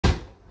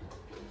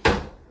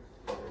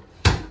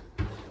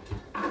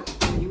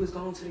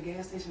was going to the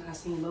gas station, I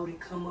seen Loaded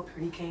come up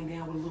here. He came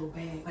down with a little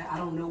bag. Like, I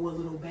don't know what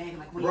little bag.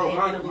 Like, what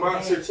bro,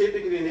 my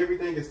certificate and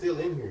everything is still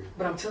in here.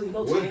 But I'm telling you,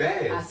 no, what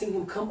bag? I seen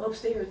him come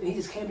upstairs and he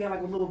just came down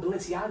like a little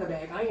Balenciaga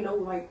bag. I ain't know,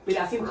 like, but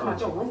I seen him come out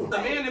your room.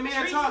 The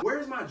man talk.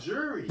 Where's my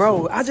jewelry?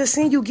 Bro, I just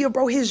seen you give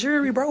bro his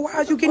jewelry, bro. Why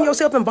are you getting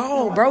yourself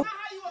involved, bro? How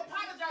you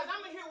apologize?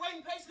 I'm in here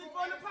waiting patiently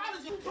for an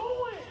apology.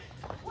 Twin.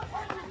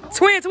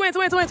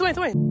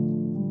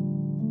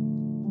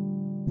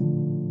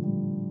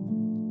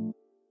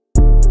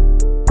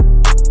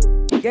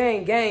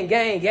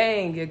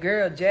 Gang. Your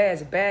girl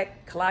Jazz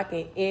back,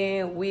 clocking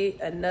in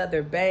with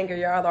another banger.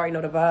 Y'all already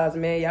know the vibes,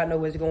 man. Y'all know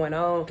what's going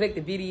on. Click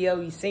the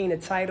video, you seen the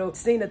title,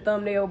 seen the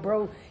thumbnail,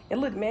 bro. And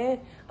look, man,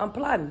 I'm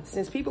plotting.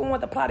 Since people want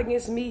to plot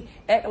against me,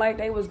 act like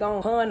they was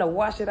gonna hunt or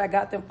watch it, I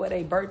got them for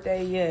their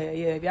birthday.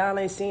 Yeah. If y'all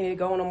ain't seen it,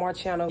 go on my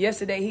channel.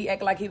 Yesterday, he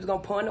acted like he was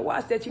gonna pun to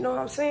watch that. You know what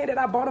I'm saying? That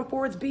I bought him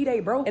for his B-Day,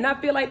 bro. And I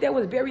feel like that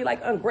was very,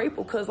 like,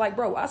 ungrateful. Cause, like,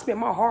 bro, I spent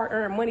my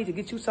hard-earned money to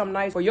get you something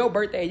nice for your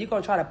birthday. You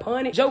gonna try to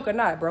pun it? Joke or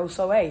not, bro?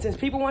 So, hey, since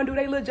people wanna do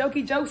their little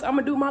jokey jokes, I'm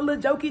gonna do my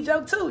little jokey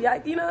joke, too. Y'all,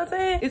 you know what I'm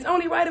saying? It's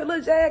only right if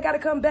Lil Jazz gotta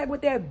come back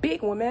with that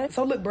big one, man.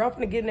 So, look, bro, I'm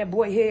finna get in that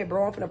boy head,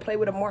 bro. I'm finna play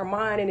with a more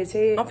mind in his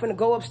head. I'm finna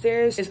go upstairs.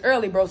 It's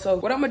early, bro. So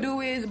what I'm gonna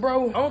do is,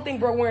 bro, I don't think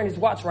bro wearing his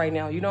watch right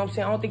now. You know what I'm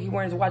saying? I don't think he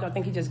wearing his watch. I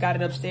think he just got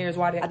it upstairs.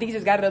 I think he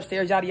just got it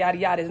upstairs. Yada, yada,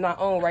 yada. It's not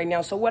on right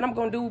now. So what I'm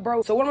gonna do,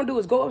 bro? So what I'm gonna do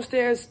is go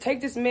upstairs,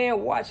 take this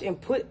man watch, and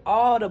put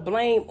all the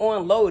blame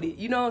on Loaded.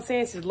 You know what I'm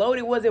saying? Since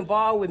Loaded was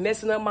involved with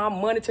messing up my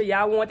monitor,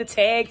 y'all want to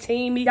tag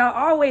team me. Y'all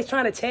always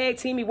trying to tag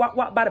team me. Walk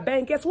by the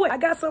bank. Guess what? I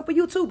got something for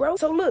you too, bro.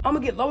 So look, I'm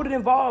gonna get Loaded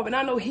involved, and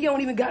I know he don't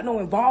even got no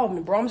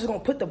involvement, bro. I'm just gonna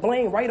put the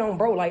blame right on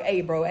bro. Like,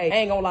 hey, bro, hey, I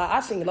ain't gonna lie. I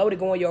seen Loaded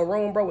go in your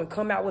room, bro, and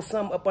come out with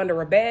something up under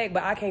a bag,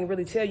 but I can't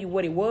really tell you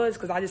what it was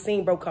because I just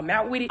seen bro come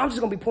out with it. I'm just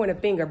gonna be pointing a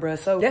finger, bro.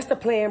 So that's the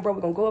plan, bro.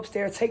 We're gonna go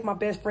upstairs, take my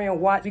best friend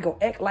watch. We gonna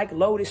act like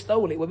Loaded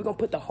stole it. We're gonna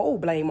put the whole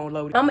blame on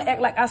Loaded. I'm gonna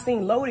act like I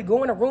seen Loaded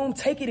go in the room,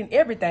 take it and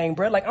everything,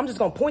 bro. Like, I'm just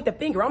gonna point the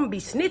finger. I'm gonna be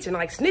snitching,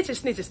 like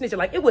snitching.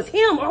 Like, it was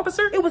him,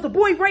 officer. It was the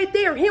boy right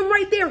there. Him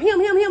right there.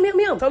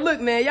 Him. So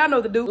look, man, y'all know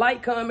what to do.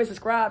 Like, comment,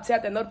 subscribe,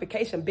 tap that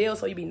notification bell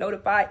so you be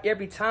notified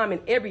every time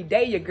and every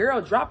day your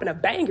girl dropping a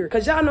banger.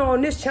 Cause y'all know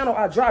on this channel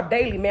I drop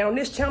daily, man. On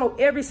this channel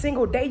every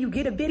single day you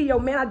get a video,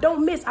 man. I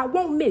don't miss. I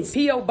won't miss.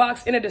 P.O.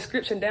 box in the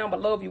description down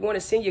below if you want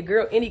to send your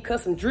girl any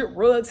custom drip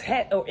rugs,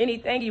 hat, or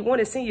anything you want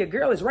to send your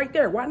girl. It's right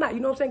there. Why not? You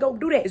know what I'm saying? Go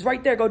do that. It's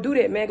right there. Go do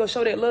that, man. Go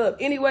show that love.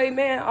 Anyway,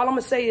 man, all I'm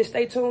gonna say is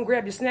stay tuned.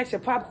 Grab your snacks,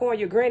 your popcorn,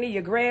 your granny,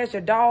 your grass,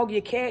 your dog,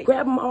 your cat.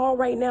 Grab them all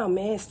right now,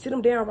 man. Sit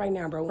them down right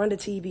now, bro. Run the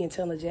TV and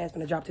tell the Jazz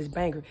gonna drop this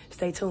banger.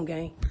 Stay tuned,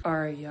 gang. All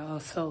right, y'all.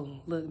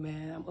 So look,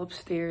 man, I'm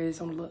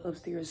upstairs on the little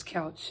upstairs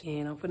couch,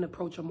 and I'm finna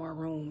approach him my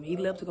room. He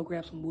left to go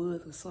grab some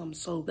wood or something.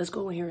 So let's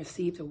go in here and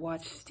see if the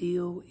watch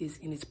still is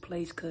in its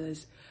place,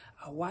 cause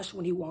I watched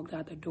when he walked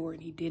out the door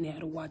and he didn't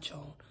have the watch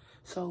on.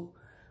 So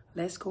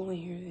let's go in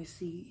here and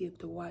see if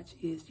the watch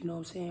is, you know what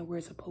I'm saying, where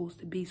it's supposed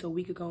to be so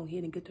we could go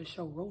ahead and get the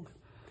show rolling.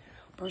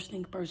 First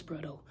thing first, bro,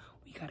 though,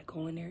 we gotta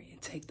go in there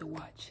and take the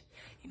watch.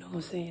 You know what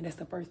I'm saying? That's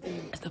the first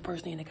thing. That's the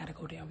first thing that gotta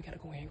go down. We gotta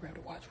go ahead and grab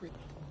the watch real.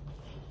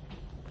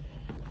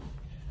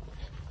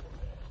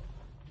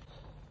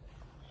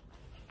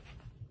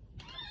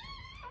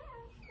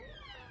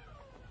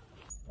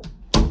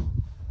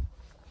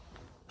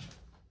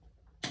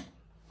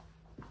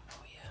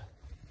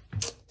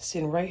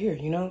 Sitting right here,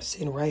 you know?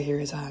 Sitting right here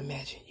is how I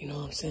imagine, you know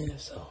what I'm saying?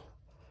 So,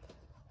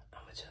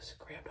 I'm gonna just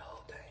grab the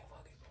whole thing,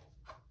 fuck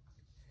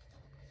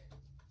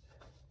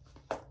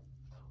it.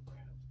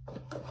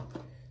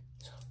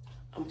 So,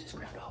 I'm gonna just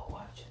grab the whole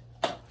watch.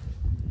 And,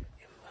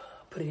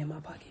 put it in my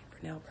pocket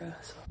for now, bro.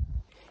 So,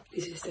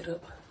 this is set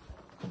up.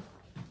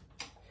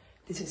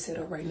 This is set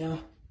up right now.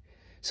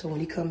 So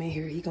when he come in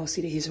here, he gonna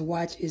see that his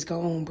watch is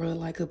gone, bro,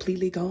 like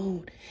completely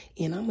gone.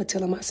 And I'm gonna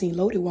tell him I seen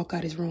Loaded walk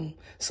out his room.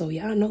 So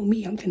y'all know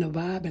me, I'm finna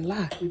vibe and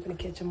lie. We finna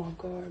catch him off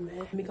guard,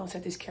 man. We gonna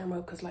set this camera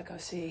up, cause like I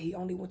said, he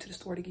only went to the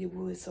store to get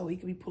wood, so he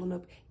could be pulling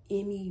up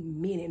any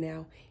minute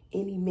now.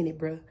 Any minute,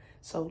 bro.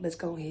 So let's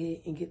go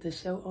ahead and get the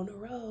show on the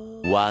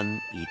road. One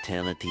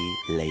eternity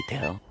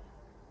later.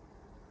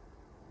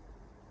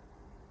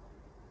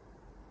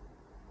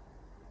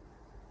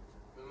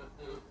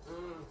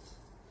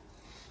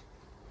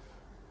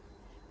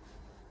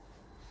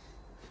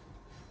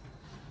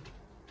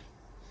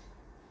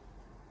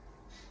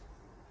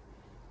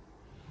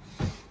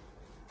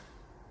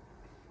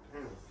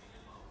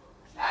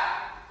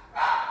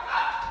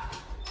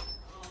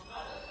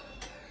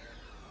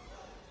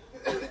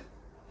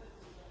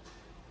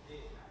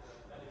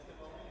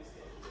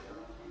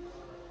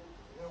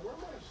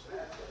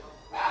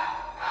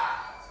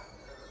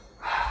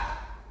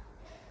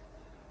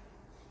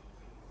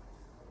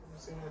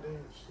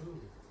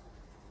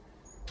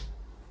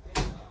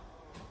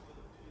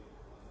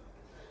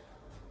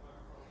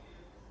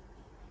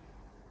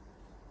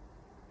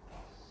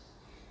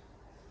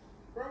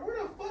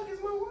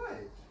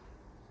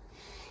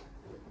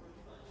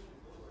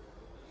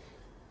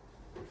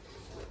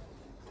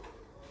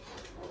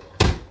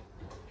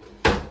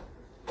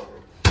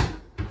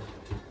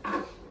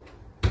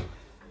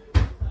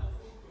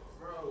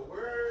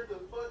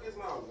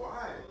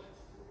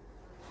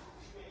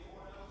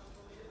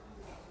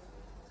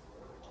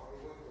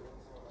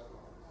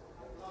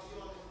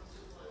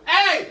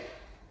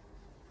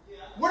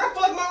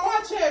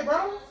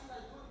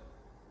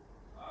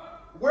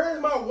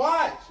 my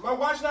watch? My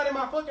watch not in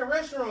my fucking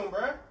restroom,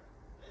 bro.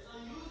 It's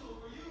unusual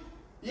for you.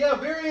 Yeah,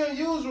 very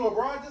unusual,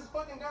 bro. I just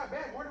fucking got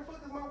back. Where the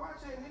fuck is my watch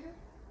at, nigga?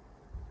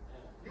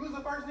 You was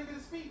the first nigga to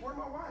speak. Where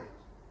my watch?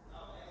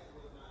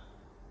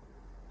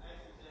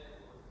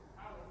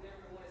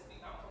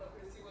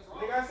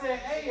 Nigga, I said,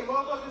 hey, and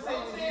motherfucker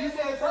said, you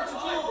said something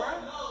too, bro.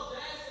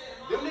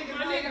 Them niggas,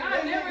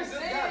 I never just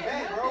said got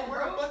back, nothing, bro.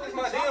 Where the bro. fuck is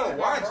my What you damn talking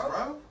watch, about,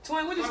 bro?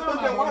 Twin, what you My talking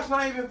fucking about? watch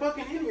not even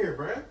fucking in here,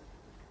 bro.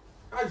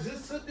 I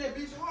just took that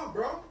bitch off,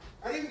 bro.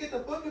 I didn't even get to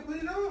fucking put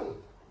it on.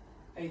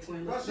 Hey,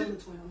 Twin, My listen,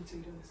 shit- Twin, I'm gonna tell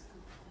you this.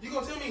 You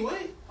gonna tell me what?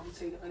 I'm gonna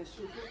tell you the honest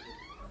truth.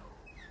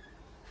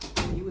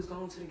 When you was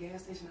going to the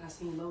gas station, I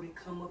seen Loaded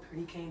come up here.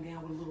 He came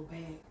down with a little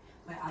bag.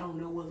 Like, I don't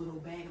know what little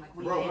bag. Like,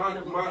 what Bro, he had in a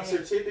little my bag.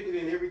 certificate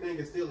and everything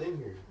is still in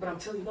here. But I'm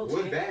telling you, no, What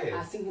Twin, bag?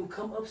 I seen him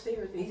come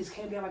upstairs and he just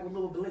came down like with a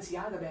little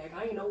Balenciaga bag.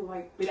 I ain't know,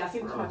 like, but I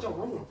seen him come out your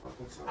room.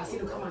 I seen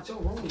him come out your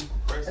room.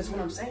 That's what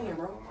I'm saying,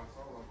 bro.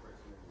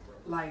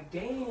 Like,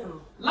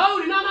 damn.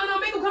 Loaded, no,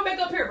 make him come back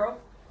up here, bro.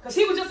 Cause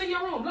he was just in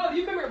your room. Loaded,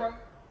 you come here, bro.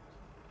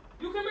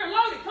 You come here,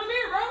 Loaded, come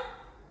here, bro.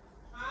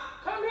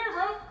 Come here,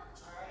 bro.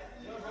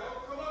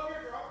 Come up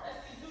here, bro.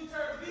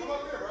 Come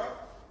up here, bro.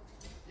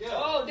 Yeah.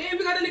 Oh, damn,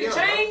 you got that nigga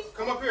chain?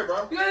 Come up here,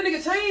 bro. You got that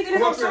nigga chains and Come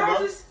no up here, bro.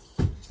 charges?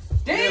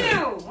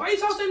 Damn, why you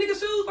toss that nigga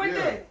shoes like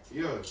that?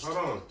 Yeah, hold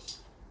on.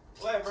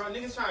 What, bro?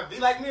 Niggas trying to be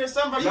like me or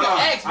something, bro? You Nah,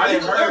 can ask, bro. I You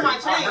didn't can wear heard. my I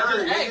chain.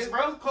 heard, Just nigga. ask,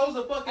 bro. Close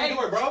the fucking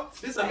door, bro.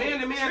 This a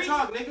man-to-man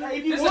talk, nigga. Hey,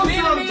 if you This want a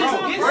some, man-to-man bro,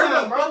 talk, get bro. Where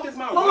some, the bro. fuck is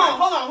my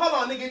Hold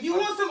on, nigga. If you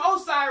want some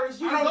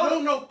Osiris, you I can don't go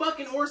want no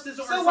fucking horses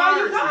or So why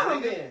you Osiris, got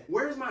 'em nigga. then?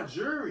 Where's my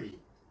jewelry?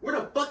 Where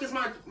the fuck is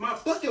my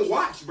fucking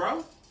watch,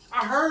 bro?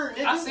 I heard,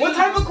 nigga. I seen What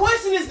type of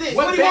question is this?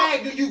 What do you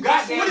bag want? do you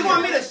got What down do you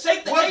want me there? to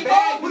shake the What eight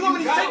bag ball? What do do you want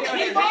me you to got shake the down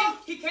eight there? ball?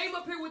 He came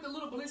up here with the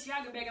little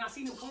Balenciaga bag and I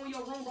seen him come in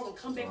your room, bro, and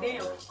come back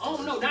down. I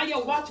don't know, now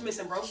your watch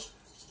missing, bro.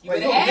 You Wait,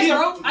 better who, ask, me?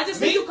 bro. I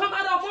just Me? seen you come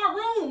out of our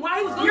room. Why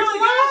he was going You're to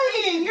the gas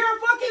lying. You're a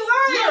fucking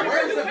liar.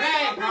 Where's the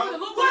bag, bro?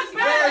 What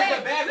bag? Where's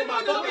the bag with my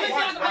fucking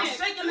watch, bro? I'm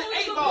shaking the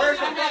eight ball. Where's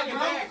the Bag, fucking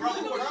bag, bro?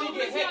 Before she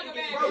get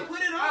hectic, bro. Bro, put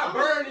it I on.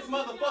 burn this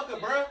motherfucker,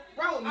 bro.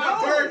 Bro, I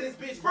no. burn this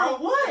bitch, bro.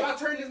 For what? If I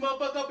turn this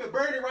motherfucker up and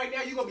burn it right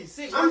now, you gonna be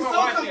sick. I'm Where's my so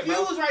watch at, bro?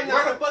 confused right now.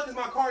 Where the fuck is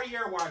my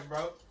Cartier watch,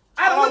 bro?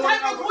 What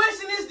type of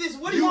question is this?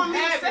 What do you want me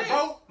to have say? it,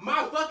 bro.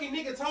 My fucking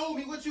nigga told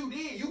me what you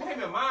did. You came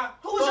in my.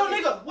 Who was your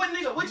fucking- nigga? What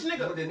nigga? Which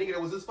nigga? The nigga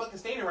that was just fucking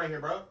standing right here,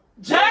 bro.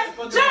 Jasmine,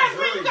 Where the fuck is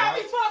my you got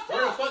me jewelry, fucked bro?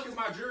 Where the up. fuck is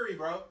my jewelry,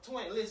 bro?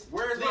 Twin, listen.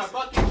 Where's my listen.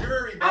 fucking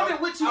jewelry, bro? I've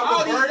been with you I will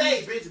all these burn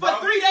days. this bitch, For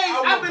bro. 3 days, I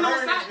will I've been on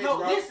burn side. this bitch, No,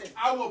 bro. listen.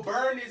 I will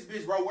burn this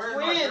bitch, bro. Where's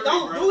my Twin, jewelry,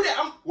 don't bro? do that.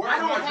 Where's I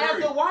don't my have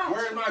jewelry? the watch.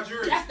 Where's my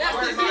jewelry? That's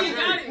Where's the my thing, he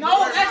jewelry? got it. No,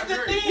 Where's that's my the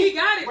jewelry? thing. He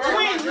got it. Where's my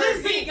Twin, jewelry?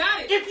 listen. He got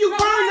it. If you Bro,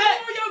 burn that,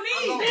 on your I'm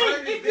knees. gonna burn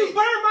this if you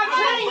bitch. burn my I'm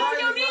gonna chain, burn on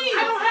your this knees.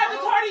 I don't motherfucker, have the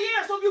bro. Cartier.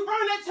 So if you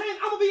burn that chain,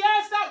 I'm gonna be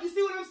assed out. You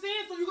see what I'm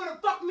saying? So you're gonna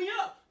fuck me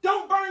up.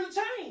 Don't burn the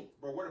chain.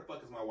 Bro, where the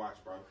fuck is my watch,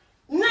 bro?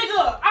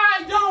 Nigga,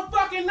 I don't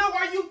fucking know.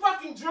 Are you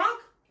fucking drunk?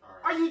 All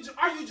Are you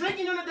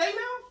drinking on a day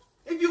now?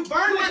 If you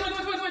burn that, I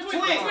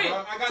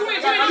got Twin,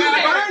 I'm burn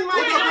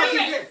my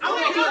chain. I'm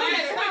gonna go to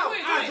this house.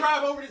 I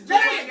drive over this bitch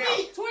Let right me now.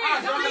 speak.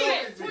 I drive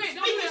over this bitch.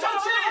 Speak with your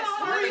chest.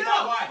 Hurry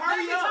up.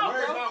 Hurry up.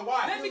 Where's my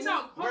watch? Let me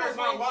talk. Hold Where's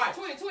on, my watch?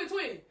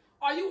 Twin.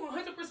 Are you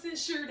 100%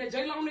 sure that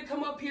J Long didn't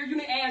come up here? You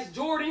didn't ask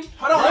Jordan.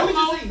 Hold on, let me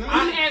just Romo. see. You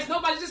didn't ask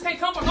nobody. Just can't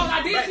come from. No,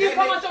 I did see you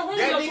come out your room,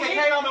 That though, nigga Twin.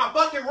 came out my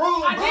fucking room,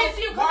 bro. I did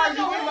see you come Why out are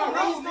you your in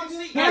my room, room,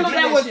 nigga? Handle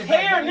that with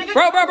care, nigga.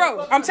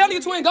 Bro. I'm telling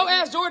you, Twin, go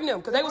ask Jordan them,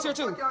 because they was here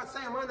too. Y'all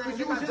saying my name?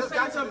 You was just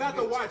saying something about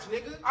the watch,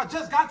 nigga. I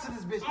just got to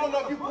this bitch. I don't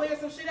know if you playing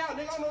some shit out,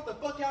 nigga. I don't know what the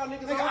fuck y'all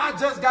niggas Nigga, are. I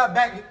just got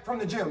back from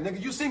the gym. Nigga,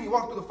 you see me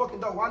walk through the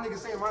fucking door. Why niggas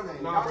saying my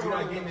name? Nah, bro, you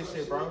not getting this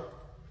shit, bro.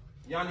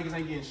 Y'all niggas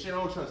ain't getting shit. I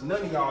don't trust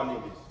none of y'all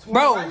niggas.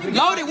 Bro,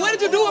 Loaded, what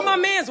did you do with my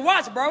man's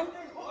watch, bro?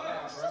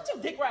 Shut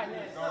your dick right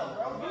now.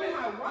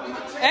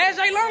 Ask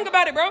J Long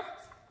about it, bro.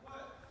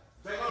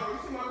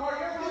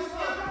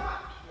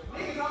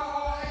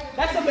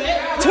 That's a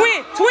bad.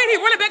 Twin,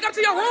 he's running back up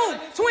to your room.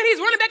 Twin, he's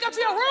running back up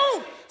to your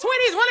room. Twin,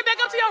 he's running back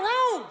up to your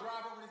room.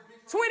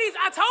 Twin,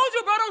 I told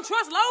you, bro, don't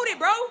trust Loaded,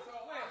 bro.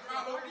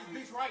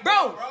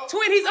 Bro,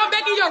 Twin, he's up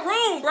back in your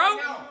room, bro.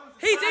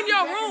 He's in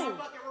your room.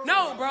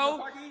 No,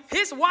 bro.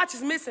 His watch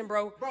is missing,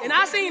 bro. And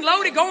I seen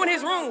Loaded go in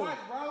his room.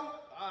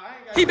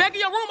 He back in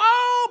your room.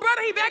 Oh,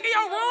 brother, he back in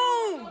your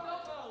room.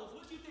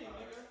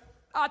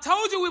 I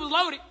told you we was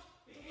loaded.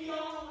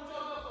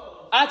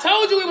 I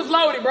told you it was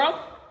loaded, bro.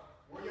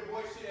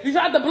 You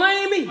tried to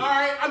blame me. All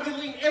right, I'm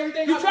deleting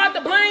everything. You tried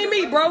to blame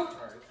me, bro.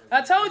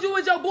 I told you it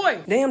was your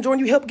boy. Damn,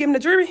 Jordan, you helped give him the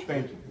jury?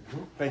 Thank you.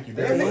 Thank you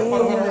very much.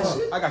 Hold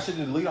on. I got shit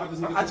to delete off this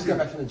nigga. I just got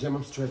back from the gym.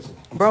 I'm stretching.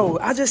 Bro,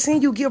 I just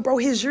seen you give bro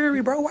his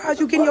jury, bro. Why are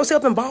you getting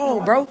yourself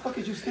involved, bro?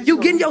 You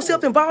getting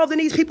yourself involved in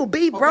these people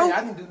beef, bro. Okay,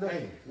 I didn't do nothing.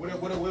 Hey,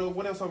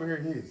 what else over here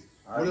is?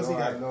 What else he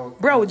got?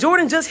 Bro,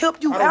 Jordan just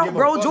helped you I don't out, give a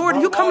bro. fuck, Jordan,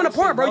 bro. you coming All this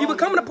apart, shit bro. You wrong,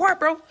 becoming nigga. apart,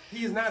 bro.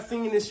 He is not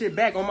singing this shit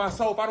back on my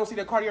soul. If I don't see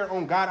that Cartier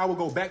on God, I will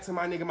go back to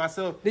my nigga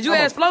myself. Did you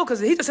ask Flo?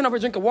 Because he just sitting over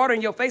drinking water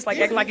in your face, like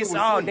acting like it's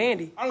all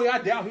dandy. I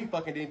doubt he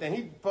fucking did anything.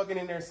 He fucking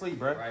in there asleep,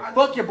 bro.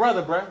 Fuck your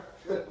brother, bro.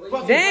 Fuck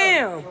your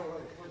Damn.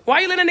 Why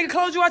you letting that nigga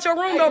close you out your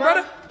room, though,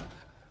 brother?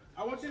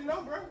 I want you to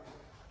know, bro.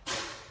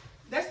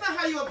 That's not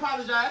how you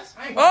apologize.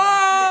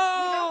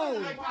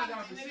 Oh! I ain't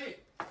apologize for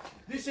shit.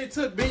 This shit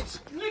took, bitch.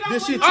 Nigga,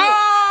 This shit took.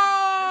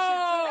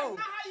 Oh!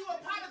 That's not how you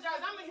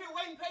apologize. I'm in here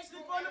waiting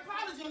patiently for an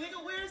apology,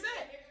 nigga. Where is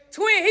that?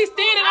 Twin, he's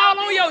standing all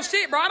on your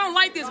shit, bro. I don't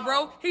like this,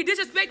 bro. He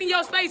disrespecting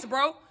your space,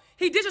 bro.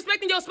 He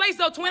disrespecting your space,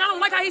 though, Twin. I don't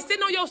like how he's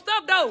sitting on your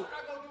stuff, though.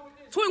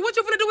 Twin, what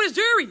you finna do with his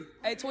jewelry?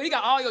 Hey, Twin, he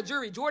got all your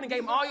jewelry. Jordan gave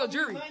him all your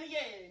jewelry. Money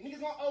yet.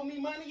 Niggas won't owe me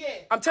money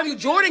yet. I'm telling you,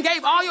 Jordan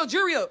gave all your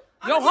jewelry up.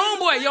 Your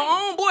homeboy, your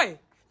own boy,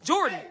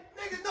 Jordan.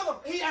 Nigga, no,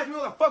 he asked me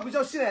where the fuck was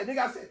your shit at, nigga.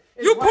 I said,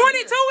 You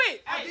pointed to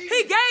it. Hey,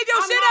 He gave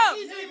your shit up.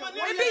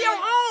 It be your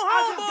own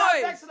I just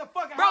got back to homeboy. the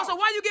fucking Bro, house. so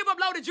why you give up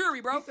loaded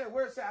jewelry, bro? He said,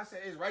 where's it? I said,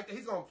 it's right there.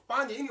 He's gonna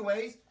find it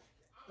anyways.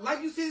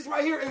 Like you see this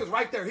right here, it was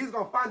right there. He's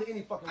gonna find it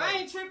any fucking way.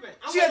 I ain't tripping.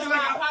 I'm She had waiting to on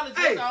like, my apology,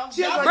 hey, dog.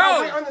 she had to like Bro.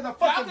 go right under the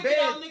fucking Y'all bed.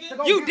 y'all niggas- to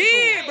go You get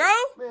did, some. bro.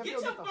 Man, Get yo,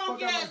 your the fuck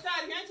funky out ass of here.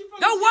 out of here. Ain't you from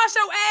Go the- wash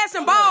your ass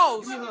and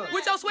balls Give me a hug.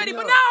 with your sweaty. Give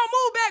me But a no, hug.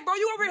 move back, bro.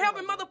 You over here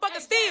helping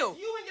motherfuckers steal.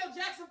 You and your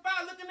Jackson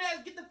 5 looking ass,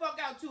 get the fuck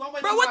out too. I'm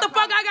waiting Bro, on what my the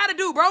fuck I apology. gotta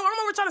do, bro? I'm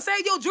over trying to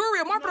save your jewelry.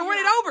 I'm finna run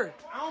it over.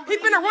 don't He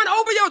believe finna you. run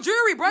over your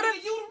jewelry, brother.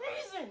 Nigga, you the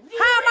reason. You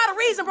How am the I the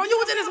reason, bro? You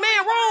was in this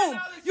man room.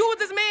 You was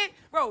 $5 this man,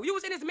 bro. You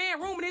was in this man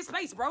room in his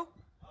space, bro.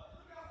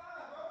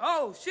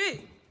 Oh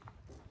shit.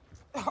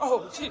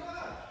 Oh shit.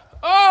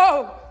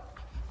 Oh.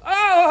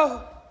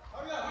 Oh.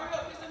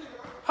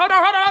 Hold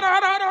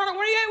on.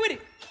 Where you at with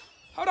it?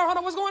 Hold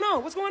on. What's going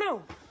on? What's going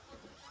on?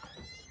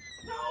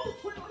 No,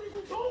 what are you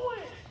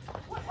doing?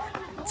 What are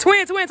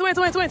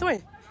you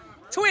doing?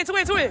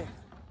 Twin.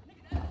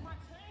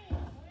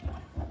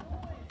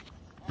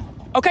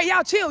 Okay,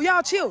 y'all chill.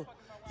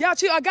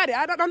 I got it.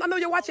 I know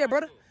you're watching it,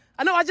 brother.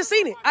 I know. I just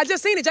seen it.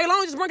 Jay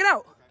Long just bring it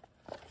out.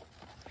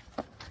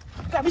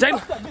 Jay.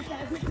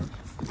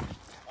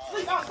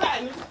 Sleep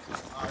outside,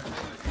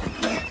 nigga.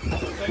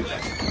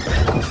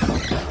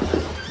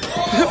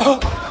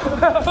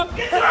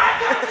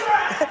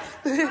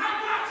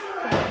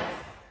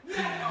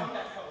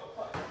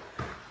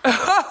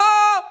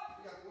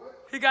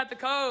 He got the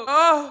code.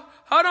 Oh,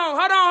 hold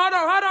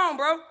on,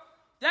 bro.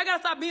 Y'all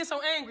gotta stop being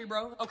so angry,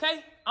 bro.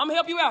 Okay? I'm gonna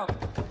help you out.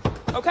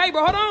 Okay,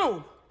 bro, hold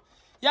on.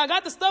 Y'all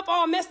got the stuff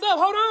all messed up.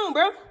 Hold on,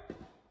 bro.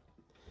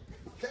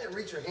 Can't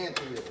reach your hand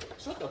through it.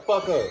 Shut the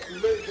fuck up.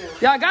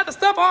 Y'all got the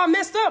stuff all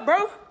messed up,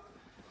 bro.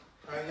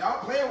 Hey,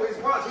 y'all playing with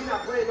his watch. He's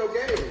not playing no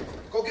games.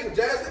 Go get him,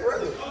 Jazz.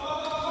 Brother.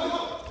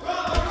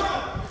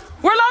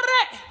 Where loaded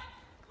at?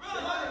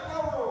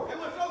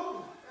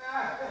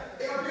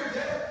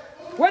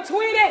 Where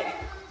Twin at?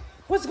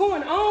 What's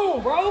going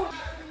on, bro?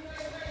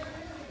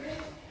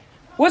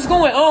 What's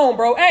going on,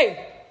 bro?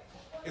 Hey,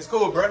 It's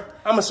cool, bro.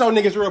 I'm gonna show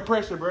niggas real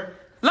pressure, bro.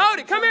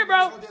 Loaded, come here,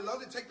 bro. So did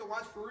Loaded take the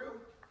watch for real?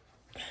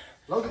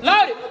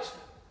 Loaded.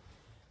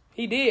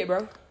 He did,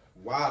 bro.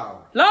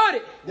 Wow.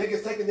 Loaded.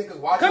 Niggas taking niggas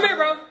watch. Come here,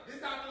 bro. This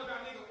time I about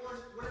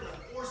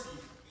nigga Orski.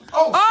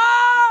 Oh,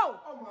 Oh!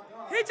 oh my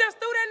God. He just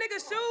threw that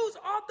nigga's shoes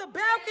off the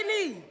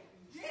balcony.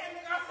 Yeah,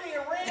 nigga, I'm seeing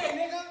red,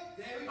 nigga.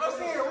 I'm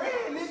seeing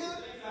red, nigga.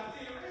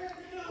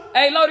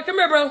 Hey, Loaded, come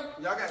here, bro.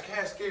 Y'all got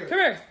Cash scared. Come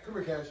here. Come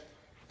here, Cash.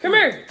 Come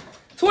here.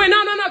 Twin,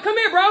 no. Come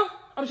here, bro.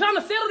 I'm trying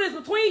to settle this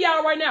between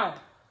y'all right now.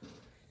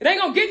 It ain't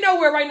gonna get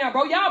nowhere right now,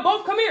 bro. Y'all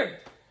both come here.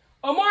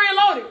 Omari and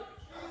Loaded.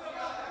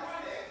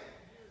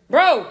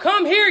 Bro,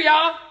 come here,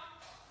 y'all.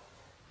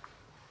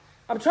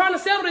 I'm trying to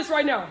settle this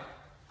right now.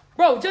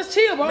 Bro, just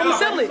chill, bro. I'm gonna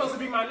settle He's it. supposed to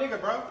be my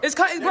nigga, bro. It's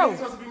bro. He's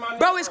supposed to be my nigga,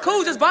 Bro, it's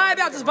cool. Just vibe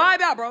out. Just vibe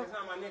out, bro. That's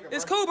not my nigga, bro.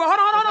 It's cool, bro. Hold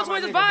on, That's not twin. my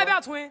Just nigga, vibe bro.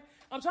 out, twin.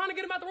 I'm trying to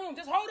get him out the room.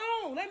 Just hold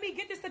on. Let me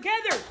get this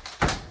together.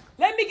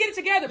 Let me get it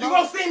together, bro. You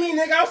gonna see me,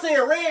 nigga? I'm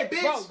seeing red,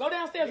 bitch. Bro, go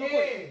downstairs real Yeah.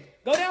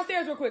 quick. Go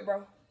downstairs real quick,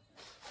 bro.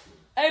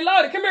 Hey,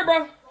 Loaded, come here,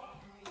 bro.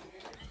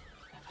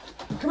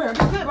 Come here.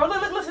 Good, bro.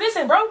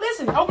 Listen, bro.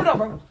 Listen. Open up,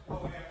 bro.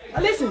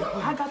 Listen. Bro,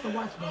 I got the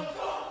watch, bro.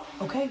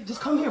 Okay? Just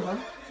come here, bro.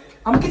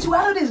 I'm gonna get you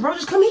out of this, bro.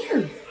 Just come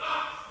here.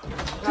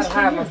 Just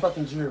come here.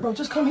 fucking jewelry. Bro,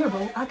 just come here,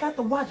 bro. I got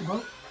the watch,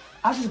 bro.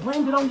 I just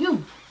blamed it on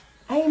you.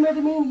 I ain't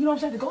really mean, you know what I'm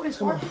saying, to go this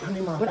far.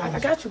 But I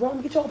got you, bro. I'm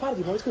gonna get your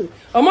apology, bro. It's good.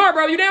 Omar,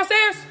 bro, you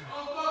downstairs?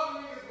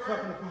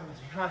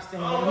 I'm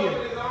staying over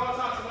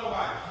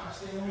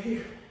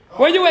here.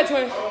 Where you at,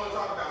 twin?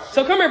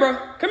 So come here, bro.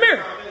 Come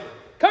here.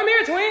 Come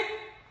here, twin.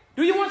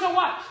 Do you want your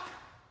watch?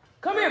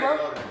 Come here, bro.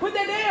 Put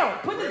that down.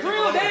 Put the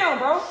drill down,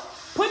 bro.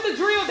 Put the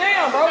drill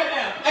down, bro.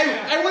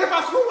 Hey, what if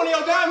I screw one of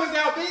your diamonds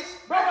out, bitch?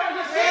 Bro,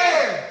 just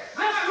chill.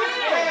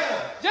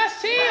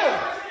 Just chill.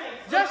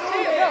 Just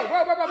chill.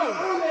 Bro. Bro,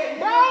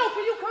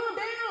 can you calm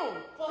down?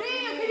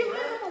 Damn, can you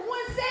listen for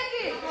 1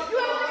 second? You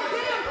act like a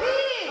damn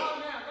kid.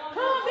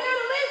 Calm down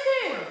and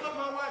listen. Fuck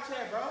my watch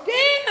at, bro.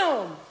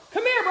 Damn.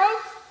 Come here, bro.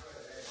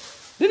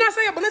 Didn't I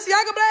say a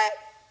Balenciaga bag?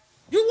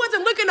 You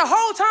wasn't looking the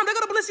whole time. They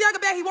got a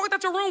Balenciaga bag he walked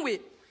out your room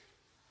with.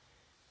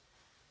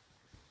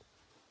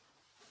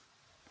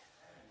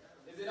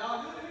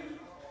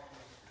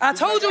 I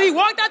told you he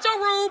walked out your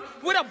room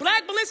with a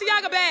black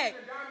Balenciaga bag.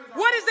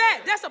 What is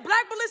that? That's a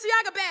black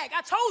Balenciaga bag.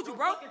 I told you,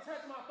 bro.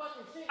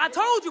 I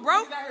told you,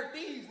 bro. Niggas out here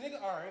thieves,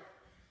 nigga. All right.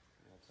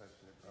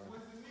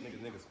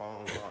 niggas'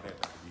 phones and all that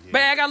stuff to be hit.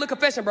 Man, I got a little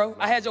confession, bro.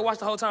 I had your watch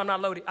the whole time,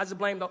 not loaded. I just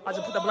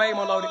put the blame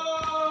on loaded.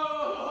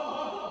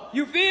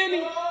 You feel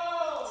me?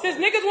 Since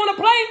niggas want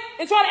to play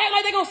and try to act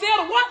like they gonna sell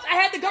the watch, I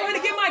had to go ahead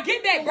and get my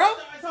get back, bro.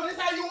 So this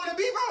how you want to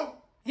be, bro?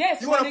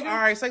 Yes, You my wanna, nigga.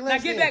 all right, say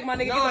less. Now get back, my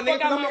nigga. No, Get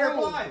the fuck out of my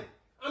room.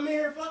 I'm in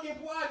here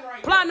fucking plotting right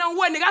now. Plotting on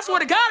what, nigga? I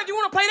swear to God, if you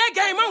want to play that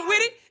game, I'm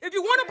with it. If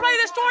you want to play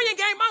the historian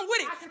game, I'm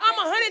with it. I'm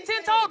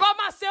 110 told by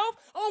myself.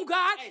 On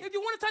God, if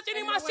you want to touch any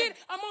of my shit,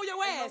 I'm on your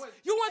ass.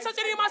 You want to touch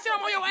any of my shit,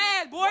 I'm on your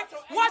ass, boy.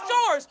 Watch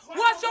yours.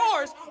 Watch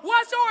yours.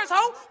 Watch yours,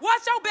 ho.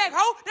 Watch your back,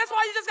 ho. That's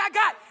why you just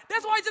got.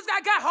 That's why you just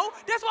got, ho.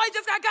 That's why you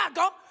just got,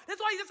 go.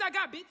 That's why you just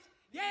got, bitch.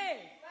 Yeah.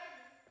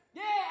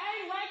 Yeah, I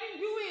ain't lagging.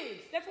 You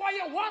is. That's why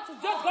your watch was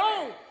just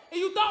gone. And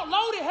you thought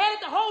loaded had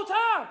it the whole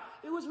time.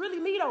 It was really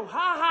me, though.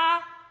 Ha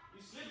ha.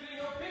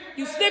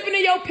 You slipping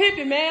in your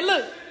pimpin', man.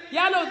 Look,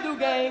 y'all know do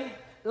gang.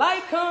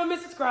 Like,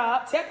 comment,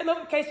 subscribe, tap the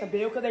notification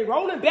bell, because they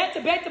rolling back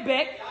to back to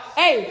back.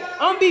 Hey,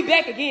 I'm be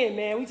back again,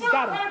 man. We just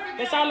got it.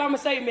 That's all I'm going to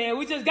say, man.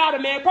 We just got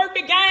it, man.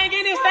 Perfect gang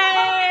in this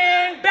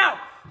thing. Bow.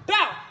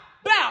 Bow.